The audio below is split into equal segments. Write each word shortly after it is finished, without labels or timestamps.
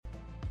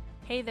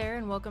Hey there,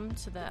 and welcome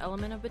to the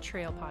Element of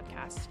Betrayal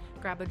podcast.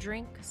 Grab a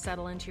drink,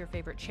 settle into your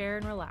favorite chair,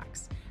 and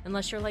relax.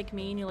 Unless you're like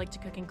me and you like to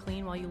cook and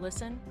clean while you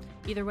listen,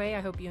 either way, I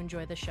hope you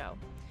enjoy the show.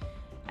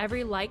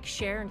 Every like,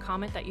 share, and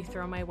comment that you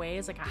throw my way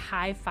is like a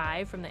high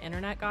five from the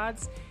internet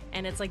gods,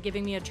 and it's like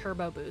giving me a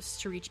turbo boost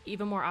to reach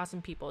even more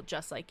awesome people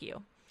just like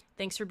you.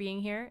 Thanks for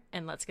being here,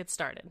 and let's get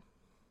started.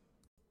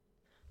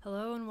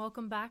 Hello, and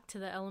welcome back to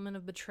the Element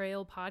of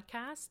Betrayal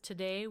podcast.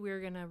 Today,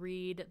 we're going to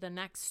read the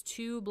next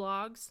two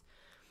blogs.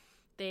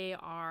 They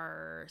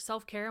are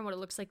self-care and what it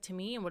looks like to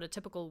me and what a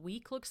typical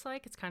week looks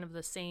like. It's kind of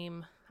the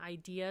same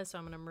idea, so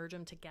I'm going to merge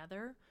them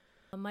together.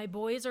 My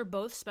boys are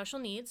both special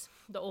needs.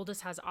 The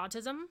oldest has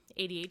autism,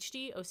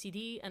 ADHD,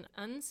 OCD, an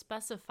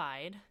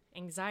unspecified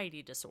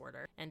anxiety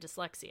disorder, and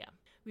dyslexia.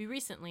 We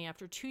recently,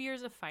 after 2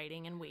 years of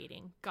fighting and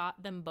waiting,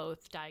 got them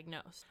both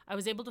diagnosed. I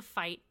was able to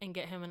fight and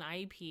get him an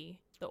IEP,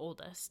 the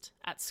oldest,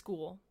 at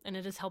school, and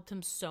it has helped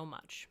him so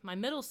much. My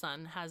middle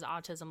son has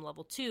autism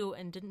level 2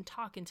 and didn't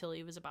talk until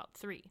he was about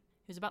 3.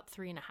 He was about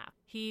 3.5.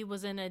 He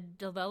was in a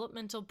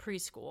developmental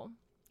preschool,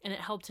 and it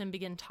helped him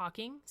begin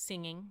talking,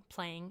 singing,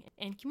 playing,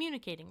 and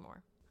communicating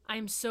more. I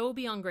am so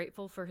beyond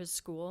grateful for his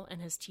school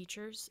and his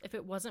teachers. If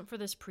it wasn't for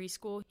this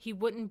preschool, he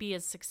wouldn't be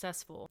as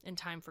successful in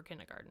time for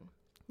kindergarten.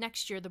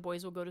 Next year, the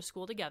boys will go to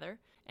school together,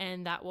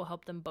 and that will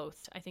help them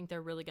both. I think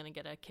they're really going to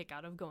get a kick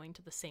out of going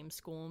to the same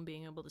school and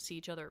being able to see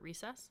each other at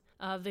recess.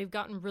 They've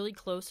gotten really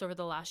close over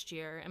the last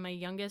year, and my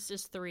youngest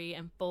is 3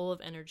 and full of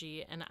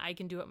energy, and I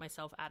can do it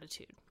myself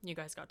attitude. You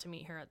guys got to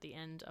meet her at the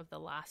end of the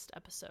last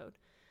episode.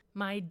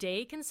 My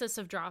day consists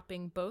of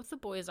dropping both the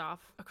boys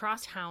off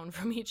across town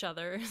from each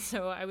other.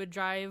 So I would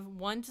drive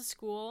one to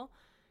school,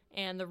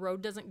 and the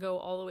road doesn't go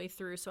all the way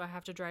through, so I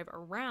have to drive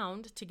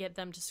around to get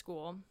them to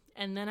school.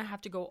 And then I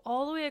have to go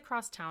all the way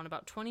across town,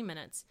 about 20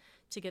 minutes,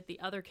 to get the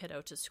other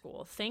kiddo to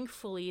school.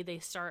 Thankfully, they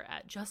start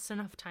at just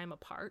enough time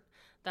apart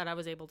that I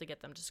was able to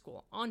get them to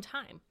school on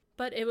time.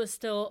 But it was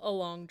still a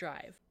long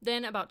drive.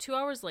 Then about 2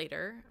 hours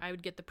later, I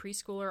would get the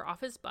preschooler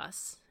off his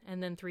bus,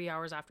 and then 3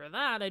 hours after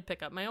that, I'd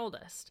pick up my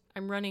oldest.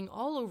 I'm running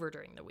all over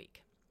during the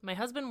week. My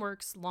husband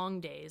works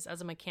long days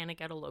as a mechanic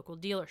at a local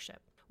dealership.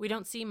 We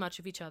don't see much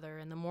of each other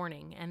in the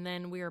morning, and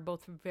then we are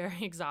both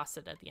very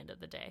exhausted at the end of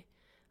the day.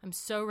 I'm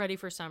so ready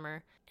for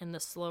summer and the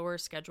slower,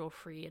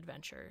 schedule-free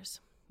adventures.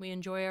 We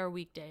enjoy our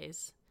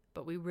weekdays,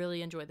 but we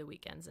really enjoy the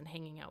weekends and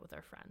hanging out with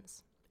our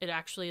friends. It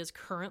actually is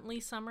currently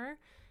summer,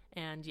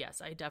 and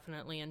yes, I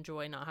definitely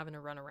enjoy not having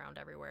to run around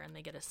everywhere, and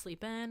they get to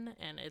sleep in,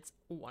 and it's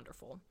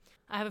wonderful.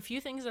 I have a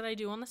few things that I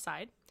do on the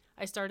side.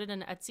 I started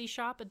an Etsy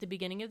shop at the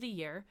beginning of the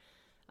year.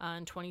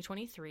 In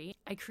 2023,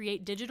 I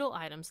create digital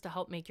items to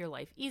help make your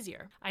life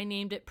easier. I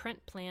named it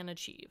Print, Plan,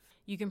 Achieve.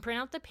 You can print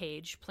out the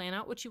page, plan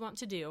out what you want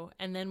to do,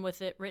 and then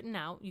with it written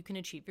out, you can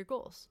achieve your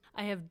goals.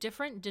 I have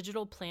different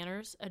digital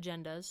planners,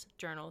 agendas,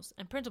 journals,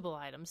 and printable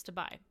items to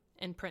buy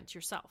and print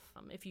yourself.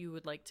 If you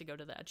would like to go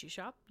to the Etsy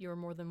shop, you're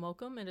more than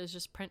welcome. It is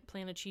just Print,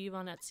 Plan, Achieve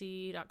on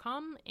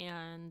Etsy.com,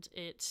 and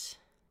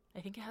I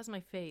think it has my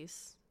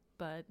face.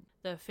 But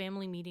the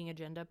family meeting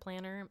agenda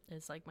planner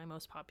is like my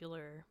most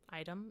popular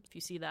item. If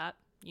you see that,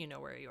 you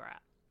know where you're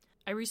at.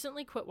 I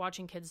recently quit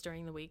watching kids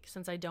during the week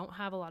since I don't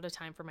have a lot of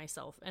time for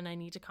myself and I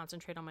need to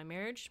concentrate on my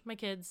marriage, my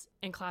kids,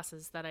 and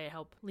classes that I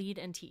help lead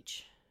and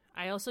teach.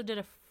 I also did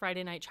a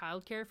Friday night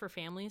childcare for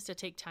families to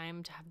take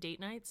time to have date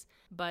nights,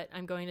 but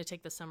I'm going to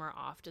take the summer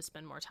off to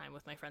spend more time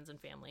with my friends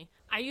and family.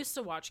 I used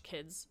to watch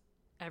kids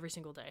every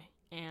single day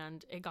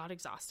and it got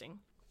exhausting.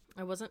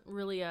 I wasn't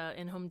really a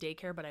in-home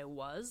daycare, but I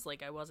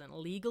wasn't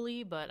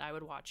legally, but I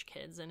would watch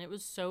kids and it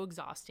was so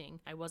exhausting.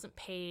 I wasn't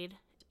paid.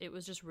 It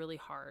was just really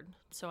hard.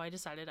 So I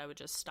decided I would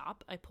just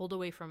stop. I pulled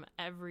away from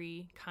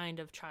every kind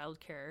of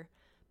childcare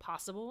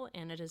possible,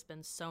 and it has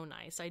been so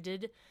nice. I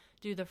did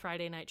do the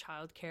Friday night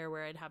childcare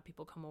where I'd have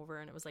people come over,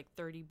 and it was like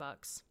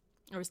 $30.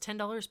 It was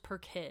 $10 per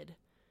kid,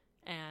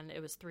 and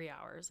it was 3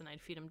 hours, and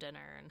I'd feed them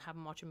dinner and have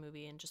them watch a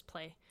movie and just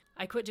play.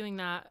 I quit doing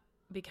that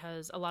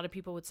because a lot of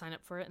people would sign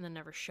up for it and then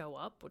never show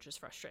up, which is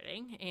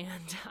frustrating,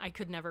 and I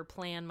could never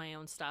plan my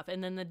own stuff.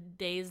 And then the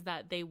days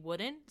that they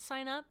wouldn't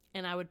sign up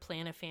and I would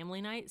plan a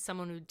family night,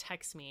 someone would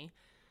text me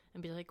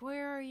and be like,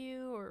 where are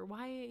you? Or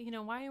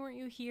why weren't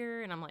you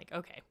here? And I'm like,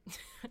 okay,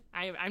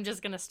 I'm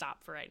just going to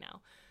stop for right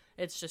now.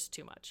 It's just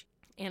too much.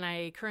 And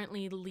I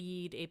currently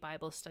lead a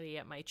Bible study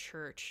at my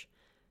church.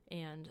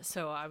 And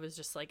so I was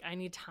just like, I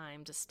need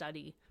time to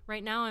study.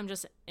 Right now, I'm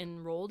just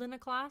enrolled in a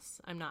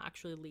class. I'm not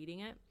actually leading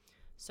it.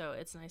 So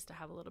it's nice to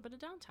have a little bit of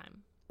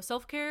downtime.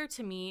 Self-care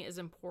to me is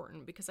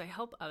important because I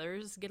help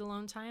others get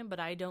alone time, but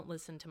I don't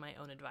listen to my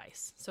own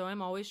advice. So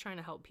I'm always trying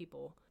to help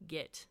people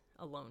get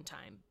alone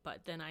time,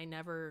 but then I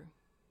never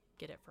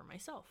get it for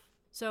myself.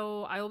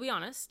 So I will be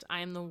honest,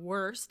 I am the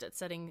worst at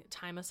setting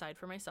time aside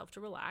for myself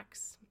to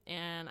relax,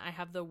 and I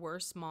have the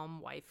worst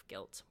mom-wife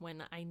guilt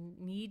when I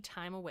need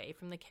time away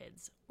from the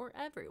kids or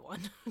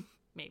everyone.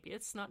 Maybe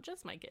it's not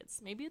just my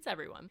kids. Maybe it's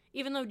everyone.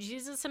 Even though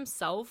Jesus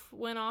himself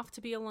went off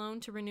to be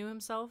alone to renew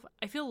himself,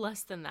 I feel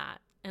less than that,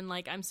 and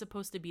like I'm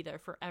supposed to be there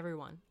for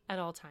everyone at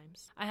all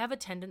times. I have a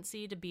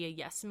tendency to be a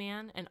yes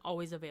man and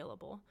always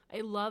available.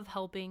 I love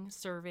helping,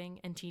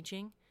 serving, and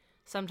teaching.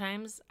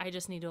 Sometimes I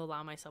just need to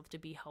allow myself to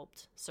be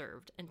helped,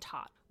 served, and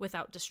taught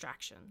without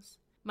distractions.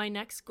 My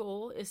next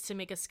goal is to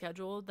make a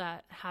schedule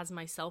that has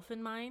myself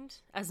in mind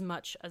as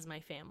much as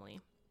my family.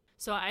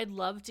 So I'd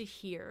love to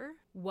hear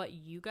what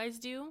you guys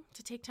do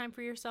to take time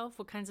for yourself,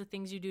 what kinds of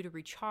things you do to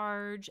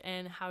recharge,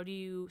 and how do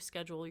you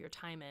schedule your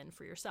time in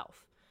for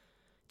yourself.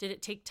 Did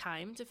it take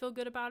time to feel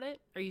good about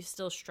it? Are you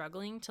still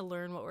struggling to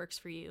learn what works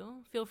for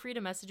you? Feel free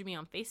to message me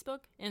on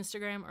Facebook,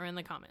 Instagram, or in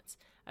the comments.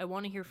 I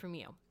want to hear from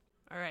you.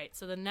 All right,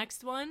 so the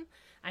next one,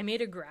 I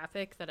made a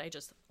graphic that I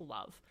just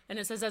love. And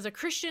it says, as a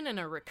Christian and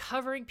a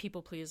recovering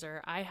people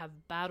pleaser, I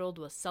have battled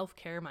with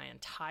self-care my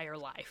entire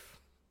life.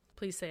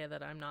 Please say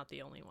that I'm not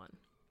the only one.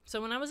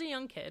 So when I was a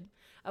young kid,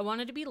 I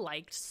wanted to be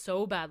liked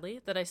so badly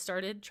that I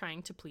started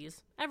trying to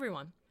please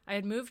everyone. I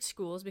had moved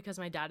schools because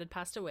my dad had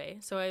passed away,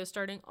 so I was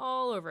starting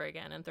all over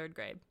again in 3rd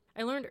grade.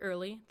 I learned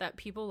early that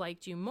people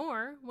liked you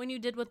more when you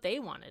did what they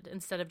wanted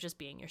instead of just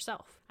being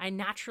yourself. I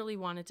naturally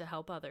wanted to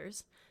help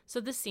others,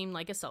 so this seemed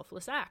like a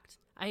selfless act.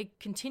 I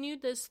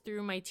continued this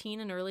through my teen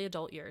and early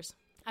adult years.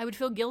 I would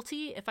feel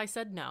guilty if I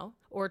said no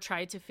or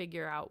tried to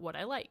figure out what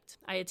I liked.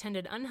 I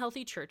attended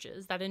unhealthy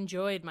churches that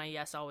enjoyed my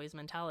yes always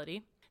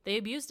mentality. They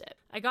abused it.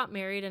 I got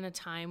married in a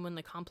time when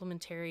the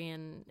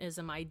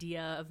complementarianism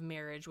idea of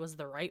marriage was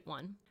the right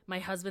one. My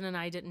husband and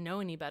I didn't know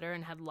any better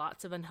and had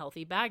lots of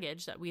unhealthy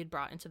baggage that we had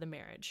brought into the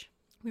marriage.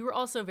 We were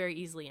also very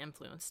easily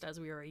influenced as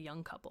we were a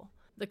young couple.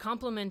 The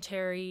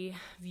complementary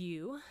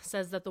view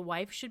says that the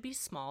wife should be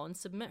small and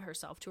submit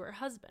herself to her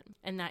husband,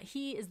 and that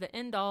he is the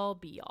end-all,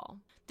 be-all.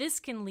 This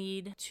can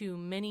lead to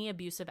many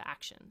abusive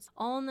actions,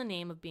 all in the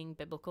name of being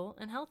biblical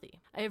and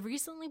healthy. I have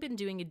recently been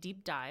doing a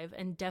deep dive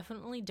and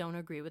definitely don't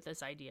agree with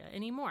this idea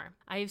anymore.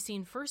 I have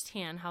seen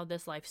firsthand how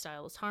this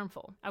lifestyle is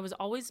harmful. I was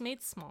always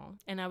made small,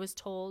 and I was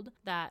told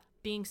that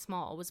being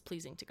small was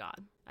pleasing to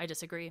God. I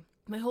disagree.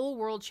 My whole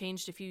world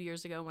changed a few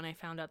years ago when I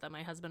found out that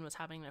my husband was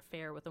having an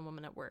affair with a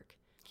woman at work.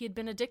 He had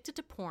been addicted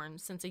to porn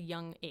since a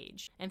young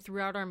age, and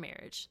throughout our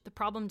marriage, the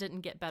problem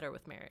didn't get better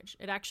with marriage.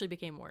 It actually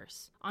became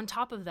worse. On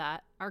top of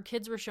that, our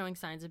kids were showing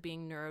signs of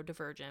being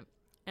neurodivergent,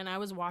 and I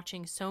was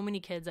watching so many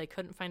kids I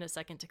couldn't find a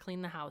second to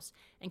clean the house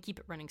and keep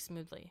it running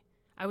smoothly.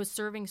 I was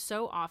serving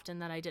so often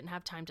that I didn't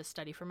have time to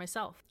study for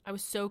myself. I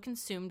was so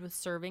consumed with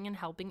serving and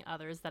helping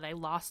others that I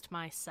lost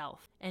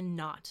myself, and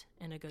not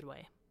in a good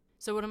way.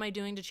 So what am I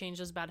doing to change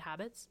those bad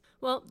habits?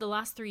 Well, the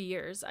last 3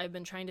 years, I've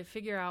been trying to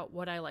figure out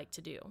what I like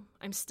to do.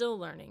 I'm still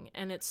learning,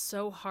 and it's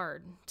so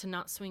hard to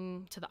not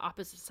swing to the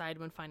opposite side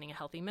when finding a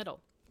healthy middle.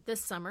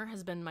 This summer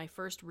has been my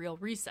first real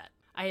reset.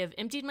 I have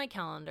emptied my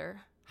calendar,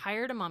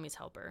 hired a mommy's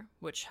helper,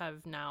 which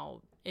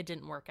it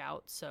didn't work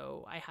out,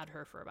 so I had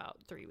her for about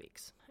 3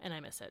 weeks, and I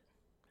miss it.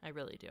 I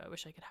really do. I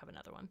wish I could have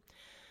another one.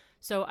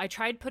 So I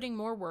tried putting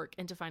more work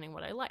into finding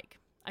what I like.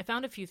 I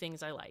found a few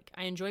things I like.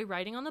 I enjoy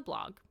writing on the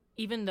blog,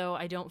 even though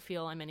I don't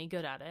feel I'm any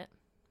good at it.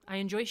 I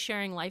enjoy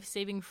sharing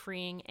life-saving,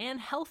 freeing, and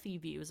healthy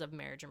views of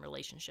marriage and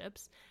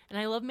relationships, and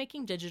I love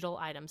making digital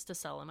items to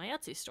sell in my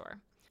Etsy store.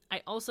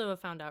 I also have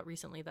found out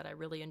recently that I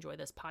really enjoy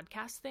this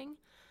podcast thing,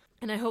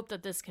 and I hope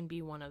that this can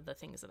be one of the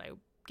things that I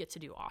get to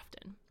do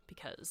often,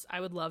 because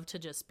I would love to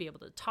just be able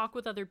to talk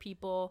with other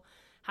people,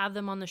 have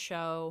them on the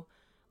show,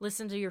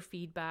 listen to your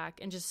feedback,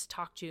 and just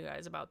talk to you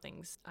guys about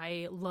things.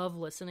 I love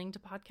listening to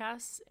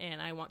podcasts,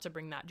 and I want to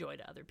bring that joy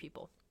to other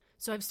people.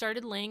 So I've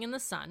started laying in the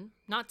sun,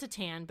 not to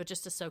tan, but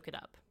just to soak it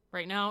up.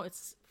 Right now,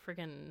 it's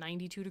friggin'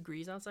 92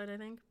 degrees outside, I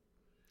think.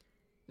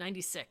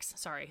 96,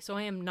 sorry. So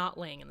I am not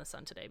laying in the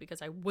sun today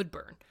because I would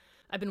burn.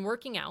 I've been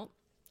working out,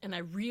 and I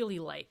really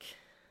like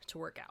to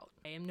work out.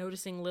 I am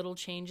noticing little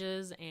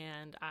changes,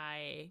 and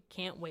I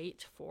can't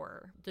wait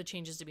for the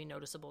changes to be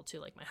noticeable to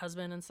like my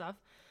husband and stuff.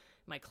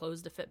 My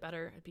clothes to fit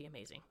better. It'd be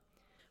amazing.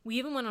 We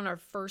even went on our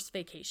first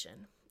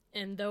vacation,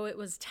 and though it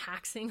was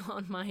taxing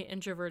on my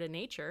introverted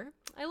nature,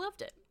 I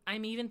loved it.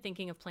 I'm even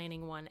thinking of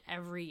planning one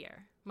every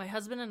year. My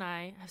husband and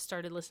I have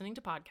started listening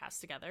to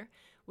podcasts together,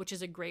 which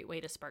is a great way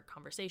to spark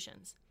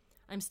conversations.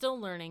 I'm still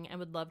learning and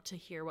would love to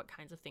hear what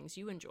kinds of things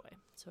you enjoy.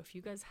 So if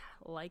you guys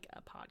like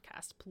a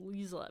podcast,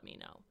 please let me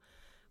know.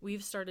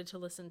 We've started to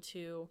listen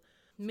to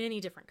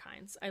many different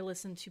kinds. I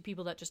listen to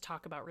people that just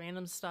talk about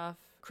random stuff,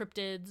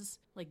 cryptids,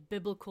 like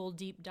biblical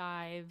deep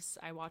dives.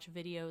 I watch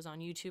videos on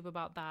YouTube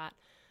about that.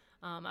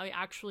 I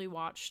actually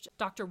watched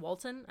Dr.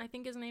 Walton, I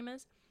think his name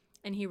is,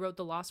 and he wrote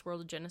The Lost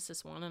World of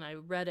Genesis 1, and I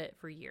read it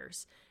for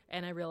years,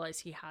 and I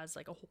realized he has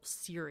like a whole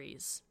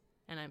series,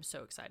 and I'm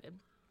so excited.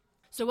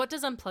 So what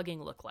does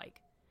unplugging look like?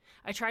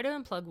 I try to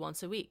unplug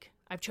once a week.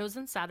 I've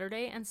chosen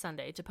Saturday and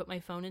Sunday to put my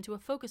phone into a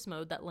focus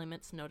mode that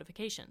limits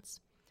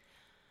notifications.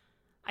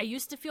 I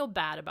used to feel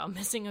bad about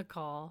missing a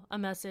call, a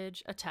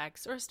message, a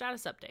text, or a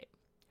status update.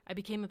 I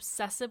became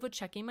obsessive with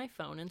checking my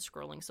phone and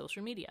scrolling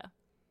social media.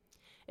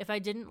 If I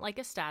didn't like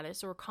a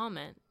status or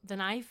comment,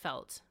 then I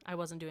felt I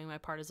wasn't doing my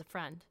part as a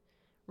friend.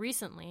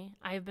 Recently,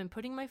 I have been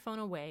putting my phone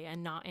away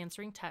and not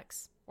answering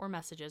texts or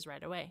messages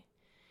right away.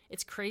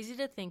 It's crazy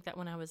to think that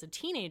when I was a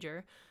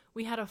teenager,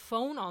 we had a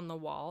phone on the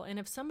wall, and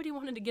if somebody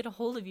wanted to get a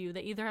hold of you,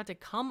 they either had to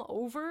come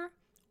over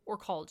or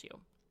called you.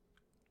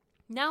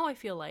 Now I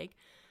feel like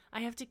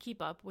I have to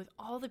keep up with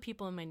all the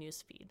people in my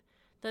newsfeed.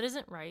 That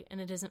isn't right,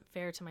 and it isn't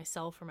fair to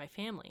myself or my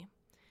family.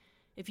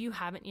 If you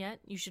haven't yet,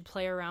 you should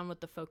play around with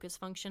the focus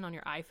function on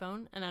your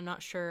iPhone, and I'm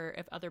not sure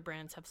if other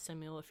brands have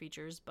similar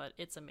features, but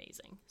it's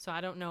amazing. So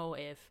I don't know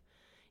if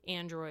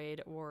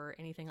Android or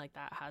anything like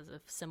that has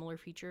a similar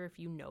feature. If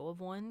you know of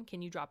one,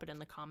 can you drop it in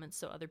the comments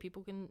so other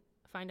people can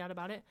find out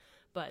about it?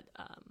 But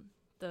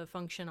the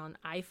function on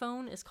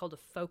iPhone is called a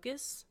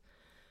focus,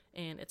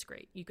 and it's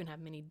great. You can have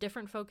many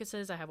different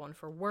focuses. I have one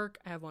for work.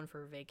 I have one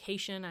for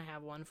vacation. I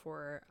have one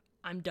for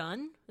I'm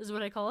done, is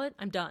what I call it.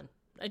 I'm done.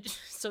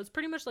 So it's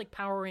pretty much like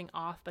powering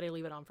off, but I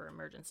leave it on for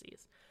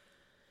emergencies.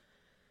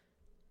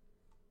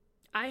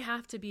 I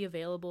have to be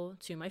available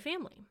to my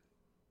family.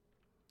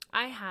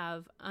 I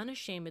have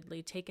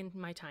unashamedly taken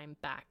my time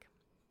back.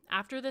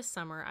 After this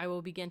summer, I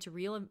will begin to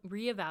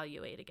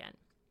reevaluate again.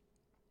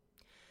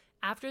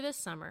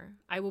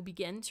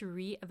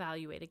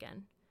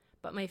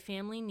 But my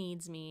family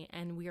needs me,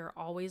 and we are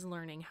always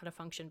learning how to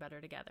function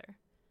better together.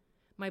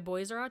 My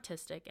boys are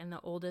autistic, and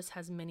the oldest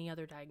has many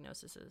other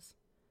diagnoses.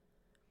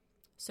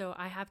 So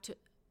I have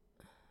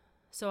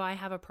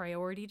a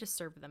priority to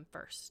serve them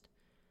first.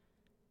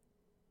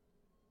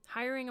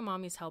 Hiring a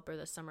mommy's helper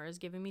this summer is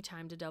giving me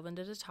time to delve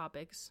into the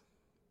topics.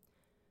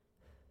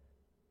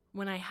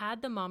 When I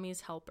had the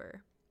mommy's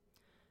helper,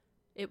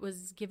 it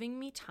was giving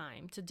me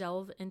time to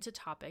delve into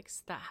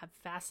topics that have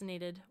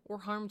fascinated or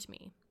harmed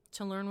me,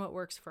 to learn what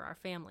works for our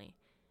family.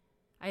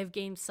 I have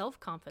gained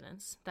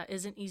self-confidence that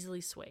isn't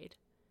easily swayed.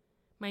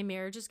 My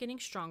marriage is getting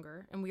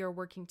stronger, and we are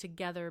working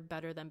together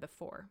better than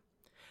before.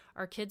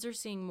 Our kids are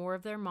seeing more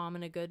of their mom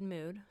in a good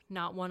mood,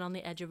 not one on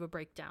the edge of a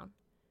breakdown.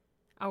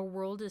 Our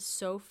world is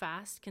so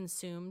fast,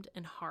 consumed,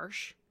 and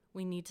harsh,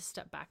 we need to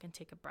step back and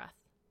take a breath.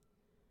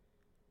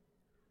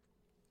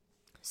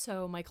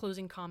 So my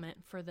closing comment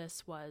for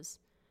this was,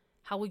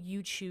 how will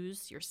you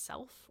choose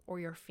yourself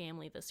or your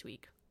family this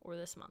week or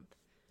this month?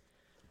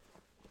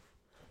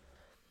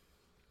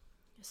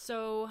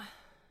 So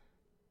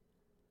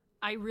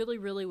I really,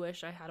 really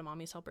wish I had a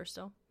mommy's helper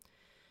still.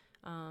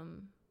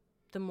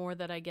 The more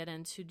that I get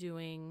into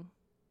doing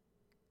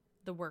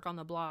the work on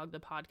the blog,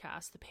 the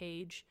podcast, the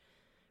page,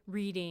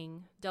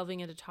 reading, delving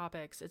into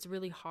topics, it's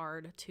really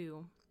hard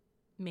to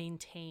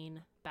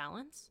maintain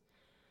balance.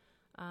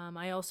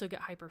 I also get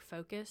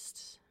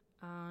hyper-focused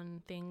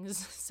on things.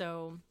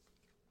 So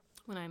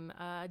when I'm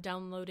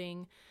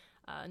downloading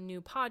a new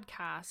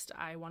podcast,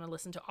 I want to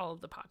listen to all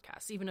of the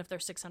podcasts, even if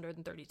there's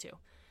 632.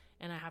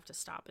 And I have to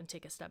stop and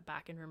take a step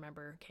back and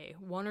remember, okay,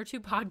 1 or 2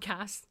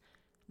 podcasts,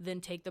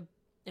 then take the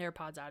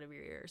AirPods out of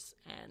your ears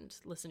and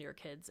listen to your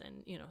kids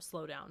and,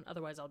 slow down.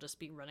 Otherwise, I'll just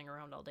be running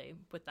around all day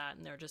with that,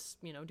 and they're just,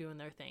 doing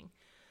their thing.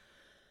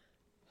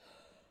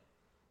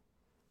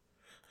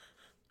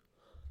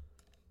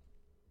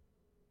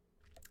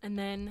 And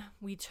then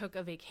we took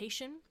a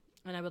vacation,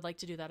 and I would like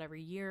to do that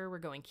every year. We're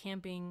going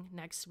camping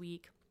next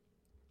week,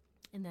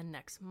 and then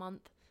next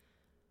month.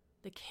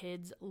 The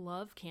kids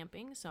love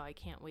camping, so I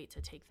can't wait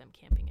to take them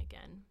camping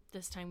again.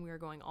 This time we are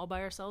going all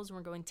by ourselves, and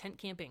we're going tent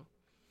camping.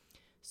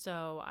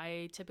 So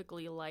I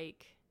typically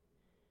like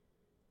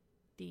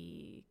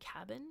the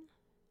cabin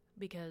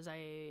because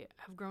I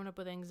have grown up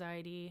with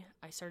anxiety.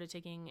 I started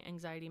taking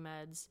anxiety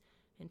meds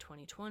in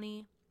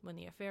 2020 when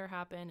the affair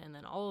happened, and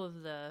then all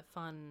of the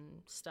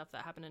fun stuff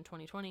that happened in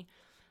 2020.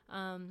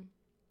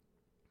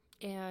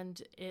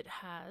 And it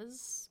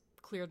has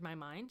cleared my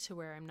mind to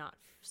where I'm not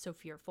so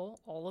fearful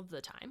all of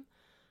the time.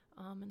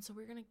 And so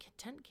we're going to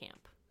tent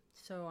camp.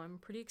 So I'm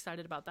pretty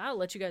excited about that. I'll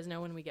let you guys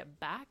know when we get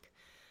back.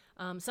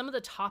 Some of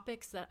the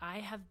topics that I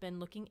have been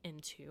looking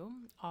into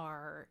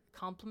are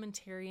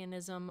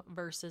complementarianism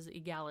versus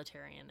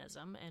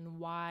egalitarianism, and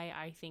why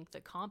I think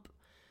the comp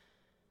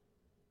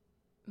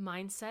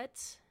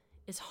mindset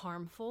is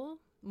harmful.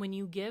 When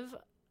you give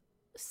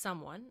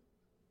someone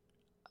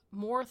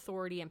more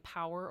authority and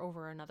power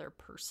over another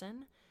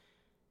person,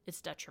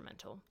 it's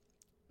detrimental.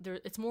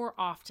 It's more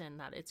often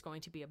that it's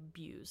going to be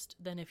abused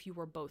than if you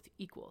were both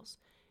equals.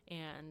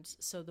 And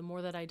so the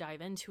more that I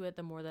dive into it,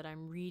 the more that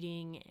I'm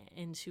reading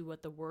into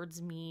what the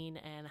words mean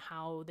and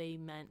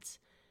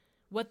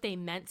what they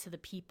meant to the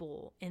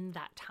people in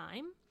that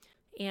time.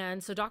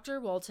 And so Dr.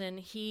 Walton,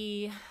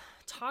 he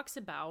talks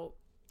about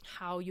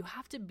how you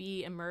have to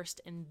be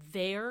immersed in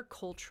their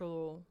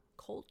cultural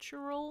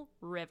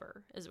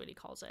river, is what he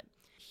calls it.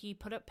 He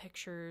put up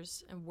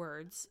pictures and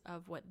words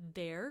of what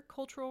their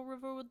cultural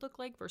river would look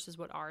like versus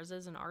what ours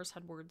is. And ours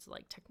had words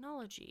like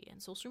technology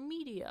and social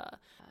media,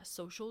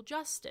 social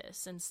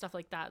justice and stuff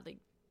like that. Like,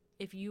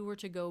 if you were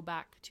to go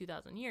back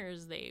 2,000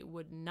 years, they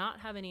would not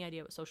have any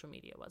idea what social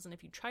media was. And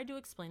if you tried to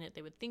explain it,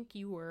 they would think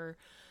you were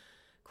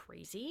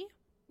crazy.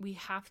 We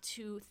have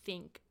to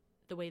think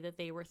the way that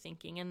they were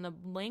thinking. And the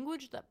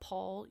language that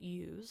Paul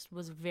used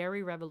was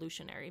very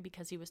revolutionary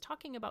because he was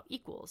talking about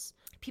equals.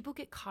 People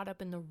get caught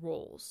up in the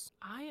roles.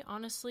 I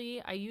was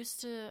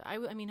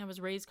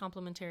raised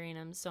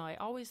complementarian, so I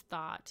always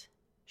thought,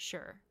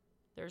 sure,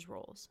 there's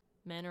roles.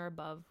 Men are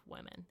above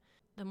women.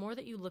 The more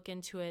that you look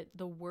into it,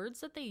 the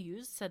words that they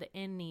used said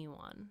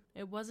anyone.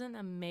 It wasn't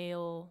a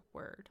male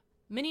word.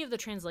 Many of the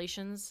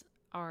translations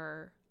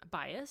are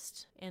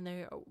biased, and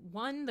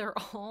they're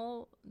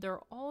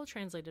all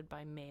translated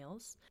by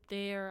males.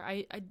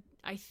 I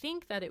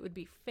think that it would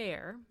be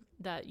fair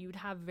that you'd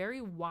have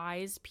very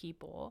wise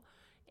people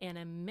and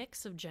a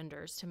mix of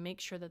genders to make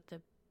sure that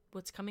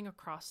what's coming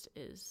across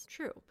is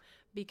true.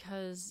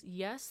 Because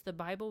yes, the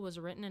Bible was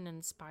written and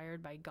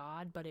inspired by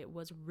God, but it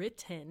was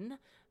written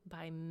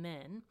by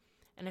men.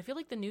 And I feel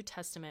like the New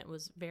Testament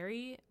was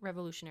very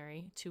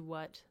revolutionary to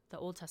what the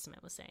Old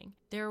Testament was saying.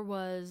 There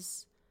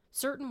was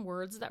certain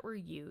words that were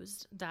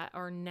used that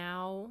are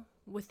now,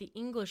 with the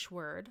English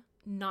word,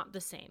 not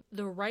the same.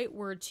 The right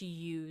word to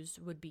use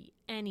would be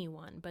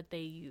anyone, but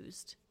they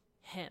used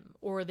him.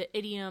 Or the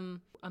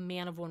idiom, a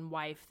man of one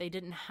wife, they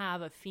didn't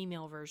have a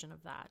female version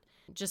of that.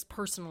 Just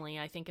personally,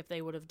 I think if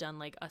they would have done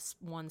like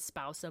one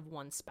spouse of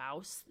one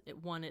spouse,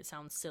 it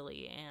sounds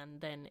silly.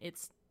 And then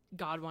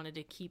God wanted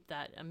to keep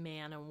that a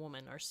man and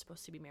woman are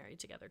supposed to be married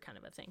together kind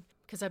of a thing.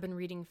 Because I've been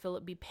reading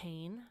Philip B.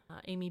 Payne,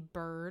 Amy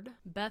Bird,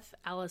 Beth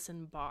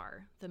Allison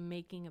Barr, The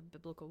Making of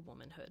Biblical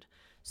Womanhood.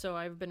 So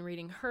I've been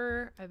reading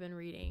her, I've been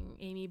reading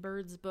Amy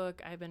Bird's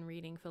book, I've been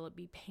reading Philip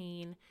B.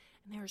 Payne,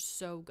 and they're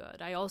so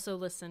good. I also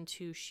listen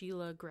to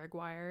Sheila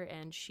Gregoire,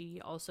 and she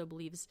also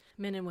believes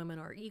men and women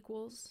are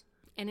equals.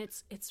 And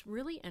it's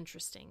really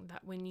interesting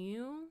that when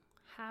you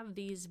have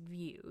these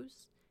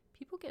views,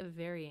 people get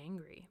very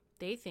angry.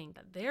 They think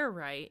that they're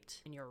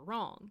right and you're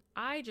wrong.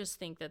 I just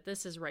think that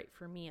this is right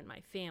for me and my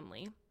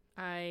family.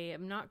 I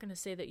am not going to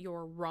say that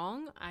you're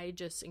wrong. I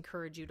just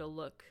encourage you to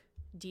look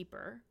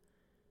deeper.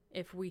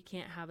 If we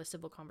can't have a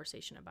civil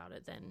conversation about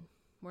it, then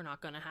we're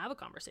not going to have a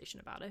conversation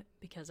about it,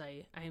 because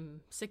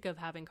I'm sick of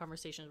having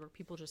conversations where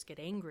people just get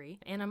angry.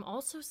 And I'm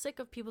also sick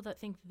of people that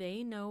think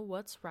they know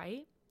what's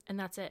right, and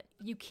that's it.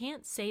 You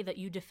can't say that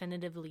you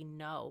definitively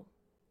know.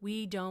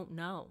 We don't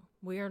know.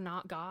 We are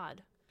not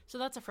God. So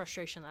that's a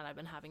frustration that I've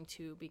been having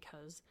too,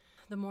 because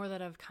the more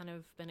that I've kind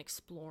of been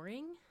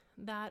exploring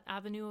that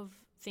avenue of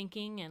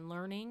thinking and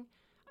learning,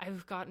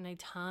 I've gotten a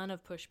ton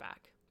of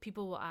pushback.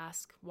 People will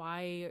ask,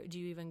 why do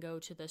you even go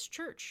to this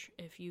church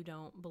if you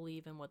don't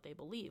believe in what they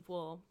believe?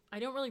 Well, I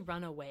don't really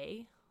run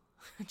away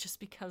just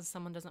because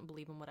someone doesn't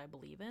believe in what I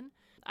believe in.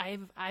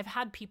 I've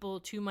had people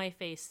to my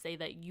face say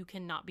that you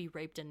cannot be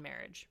raped in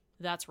marriage.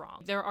 That's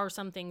wrong. There are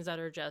some things that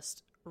are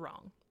just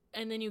wrong.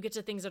 And then you get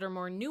to things that are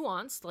more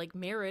nuanced, like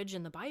marriage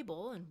in the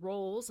Bible and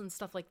roles and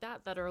stuff like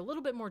that, that are a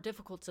little bit more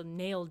difficult to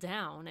nail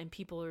down. And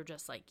people are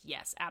just like,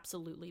 yes,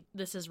 absolutely,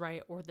 this is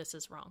right or this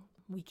is wrong.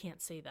 We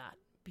can't say that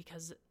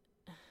because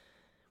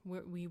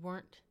we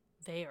weren't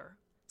there.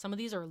 Some of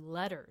these are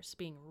letters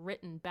being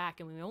written back,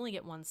 and we only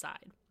get one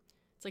side.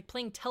 It's like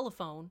playing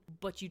telephone,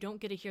 but you don't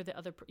get to hear the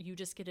other.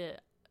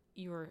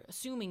 You're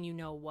assuming you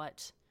know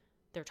what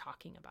they're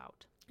talking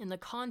about. And the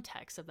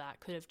context of that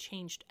could have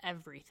changed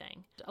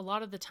everything. A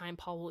lot of the time,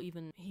 Paul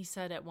he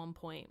said at one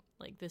point,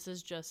 like, this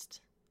is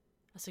just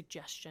a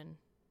suggestion,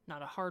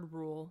 not a hard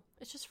rule.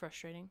 It's just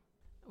frustrating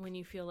when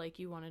you feel like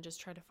you want to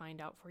just try to find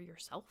out for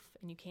yourself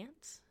and you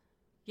can't.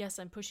 Yes,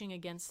 I'm pushing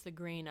against the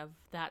grain of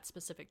that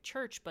specific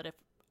church, but if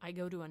I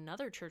go to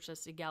another church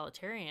that's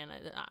egalitarian,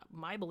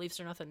 my beliefs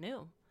are nothing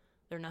new.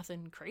 They're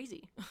nothing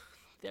crazy.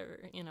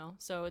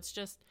 So it's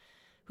just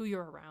who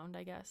you're around,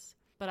 I guess.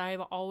 But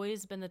I've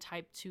always been the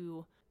type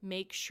to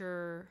make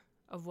sure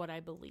of what I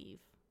believe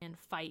and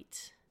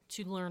fight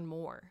to learn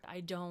more.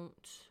 I don't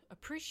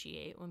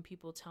appreciate when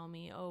people tell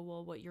me, oh,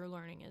 well, what you're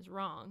learning is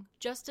wrong.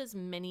 Just as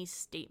many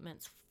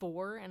statements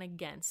for and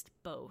against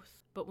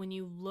both. But when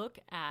you look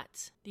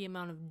at the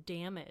amount of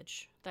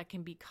damage that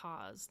can be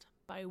caused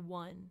by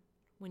one,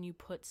 when you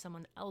put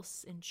someone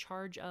else in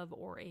charge of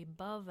or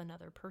above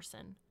another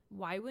person,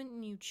 why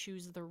wouldn't you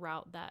choose the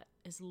route that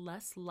is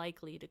less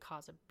likely to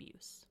cause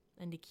abuse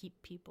and to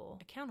keep people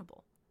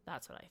accountable?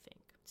 That's what I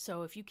think.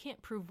 So if you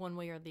can't prove one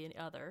way or the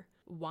other,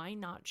 why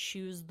not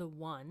choose the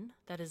one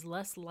that is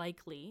less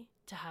likely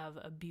to have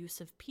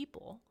abusive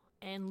people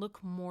and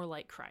look more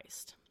like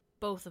Christ?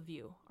 Both of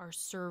you are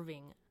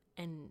serving,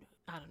 and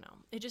I don't know,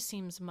 it just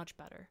seems much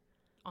better.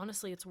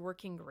 Honestly, it's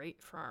working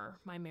great for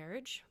my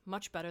marriage,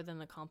 much better than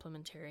the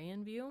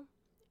complementarian view.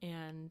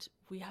 And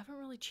we haven't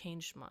really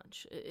changed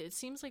much. It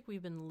seems like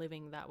we've been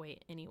living that way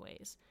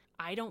anyways.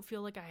 I don't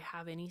feel like I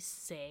have any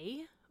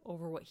say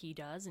over what he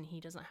does, and he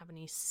doesn't have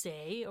any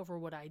say over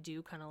what I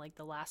do, kind of like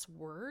the last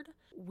word.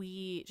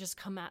 We just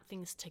come at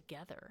things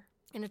together.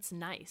 And it's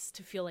nice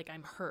to feel like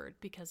I'm heard,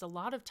 because a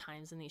lot of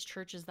times in these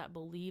churches that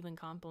believe in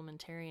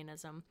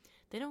complementarianism,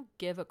 they don't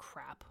give a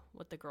crap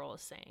what the girl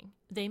is saying.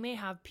 They may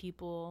have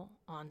people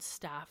on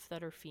staff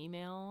that are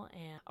female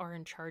and are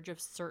in charge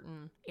of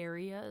certain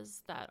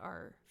areas that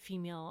are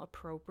female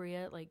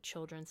appropriate, like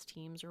children's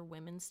teams or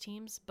women's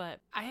teams, but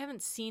I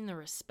haven't seen the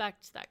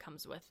respect that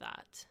comes with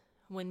that.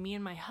 When me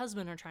and my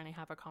husband are trying to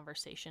have a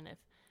conversation, if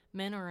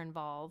men are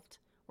involved,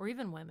 or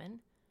even women,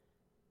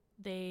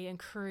 they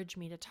encourage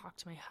me to talk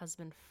to my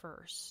husband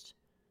first.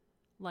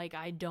 Like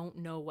I don't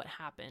know what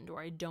happened, or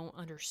I don't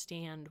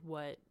understand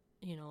what,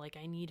 like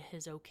I need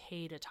his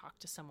okay to talk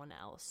to someone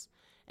else.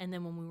 And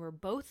then when we were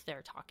both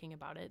there talking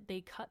about it,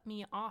 they cut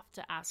me off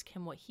to ask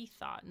him what he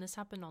thought. And this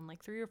happened on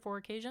like 3 or 4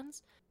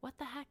 occasions. What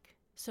the heck?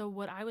 So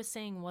what I was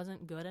saying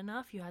wasn't good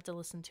enough. You had to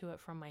listen to it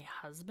from my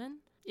husband.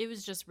 It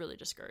was just really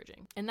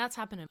discouraging. And that's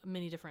happened in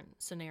many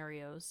different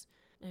scenarios.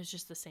 It was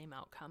just the same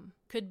outcome.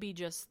 Could be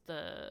just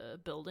the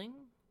building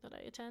that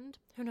I attend.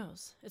 Who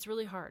knows? It's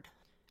really hard.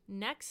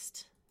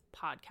 Next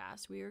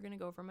podcast, we are going to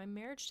go over my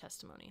marriage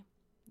testimony.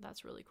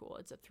 That's really cool.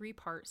 It's a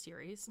 3-part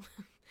series.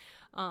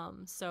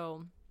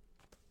 So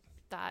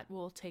that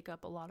will take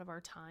up a lot of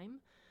our time.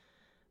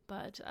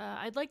 But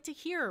I'd like to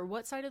hear,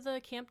 what side of the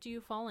camp do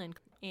you fall in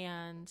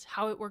and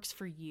how it works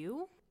for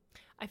you?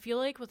 I feel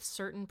like with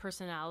certain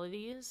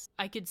personalities,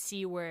 I could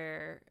see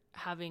where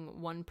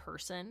having one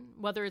person,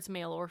 whether it's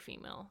male or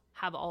female,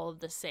 have all of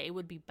the say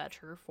would be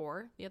better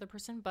for the other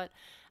person. But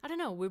I don't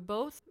know. We're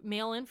both,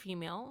 male and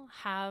female,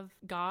 have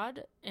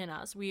God in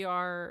us. We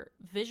are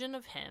vision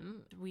of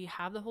him. We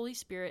have the Holy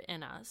Spirit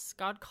in us.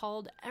 God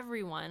called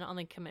everyone on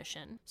the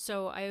commission.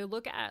 So I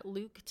look at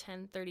Luke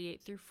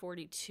 10:38 through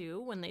 42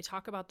 when they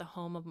talk about the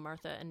home of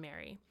Martha and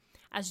Mary.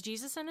 As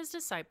Jesus and his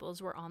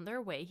disciples were on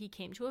their way, he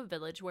came to a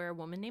village where a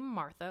woman named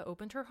Martha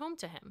opened her home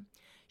to him.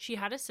 She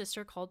had a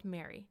sister called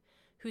Mary,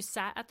 who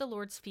sat at the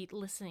Lord's feet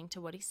listening to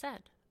what he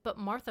said. But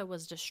Martha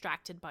was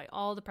distracted by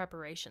all the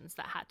preparations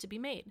that had to be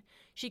made.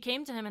 She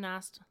came to him and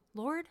asked,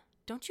 "Lord,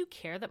 don't you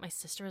care that my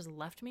sister has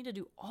left me to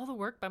do all the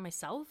work by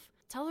myself?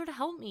 Tell her to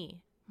help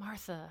me."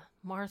 "Martha,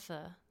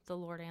 Martha," the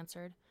Lord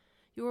answered,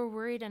 "you are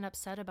worried and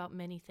upset about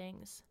many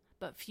things,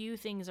 but few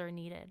things are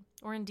needed,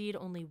 or indeed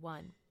only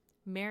one.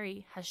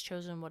 Mary has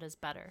chosen what is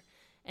better,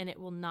 and it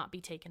will not be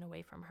taken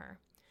away from her."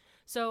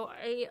 So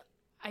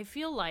I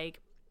feel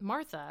like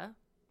Martha,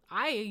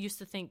 I used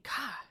to think,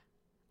 God,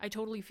 I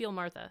totally feel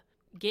Martha.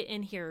 Get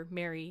in here,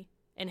 Mary,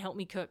 and help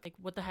me cook. Like,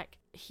 what the heck?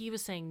 He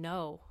was saying,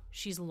 no,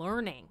 she's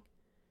learning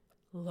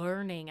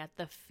at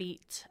the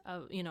feet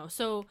of,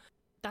 so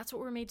that's what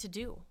we're made to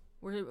do.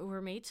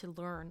 We're made to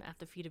learn at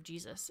the feet of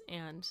Jesus.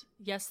 And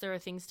yes, there are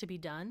things to be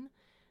done,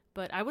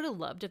 but I would have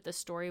loved if the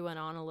story went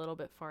on a little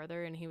bit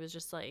farther and he was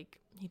just like,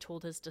 he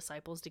told his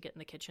disciples to get in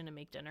the kitchen and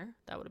make dinner.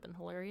 That would have been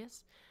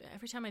hilarious.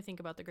 Every time I think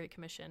about the Great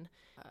Commission,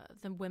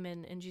 the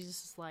women in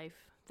Jesus'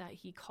 life that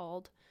he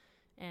called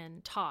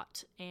and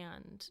taught,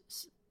 and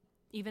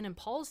even in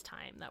Paul's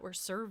time that were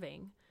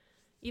serving,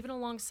 even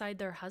alongside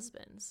their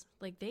husbands,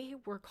 like they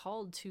were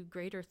called to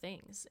greater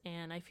things.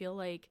 And I feel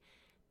like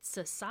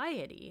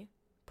society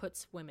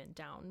puts women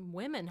down.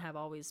 Women have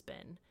always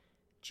been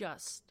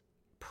just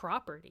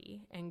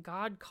property, and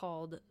God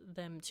called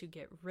them to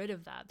get rid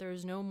of that.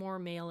 There's no more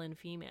male and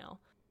female,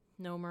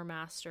 no more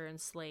master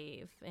and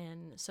slave.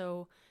 And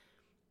so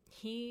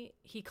he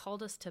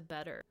called us to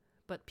better,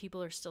 but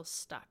people are still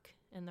stuck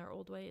in their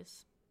old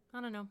ways. I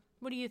don't know.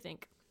 What do you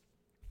think?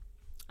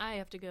 I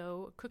have to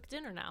go cook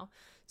dinner now.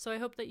 So I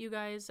hope that you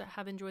guys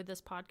have enjoyed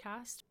this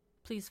podcast.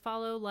 Please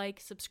follow, like,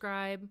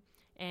 subscribe,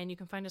 and you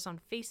can find us on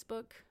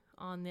Facebook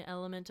on the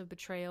Element of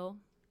Betrayal.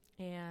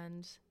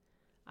 And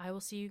I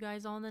will see you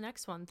guys all in the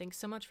next one. Thanks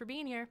so much for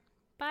being here.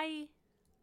 Bye.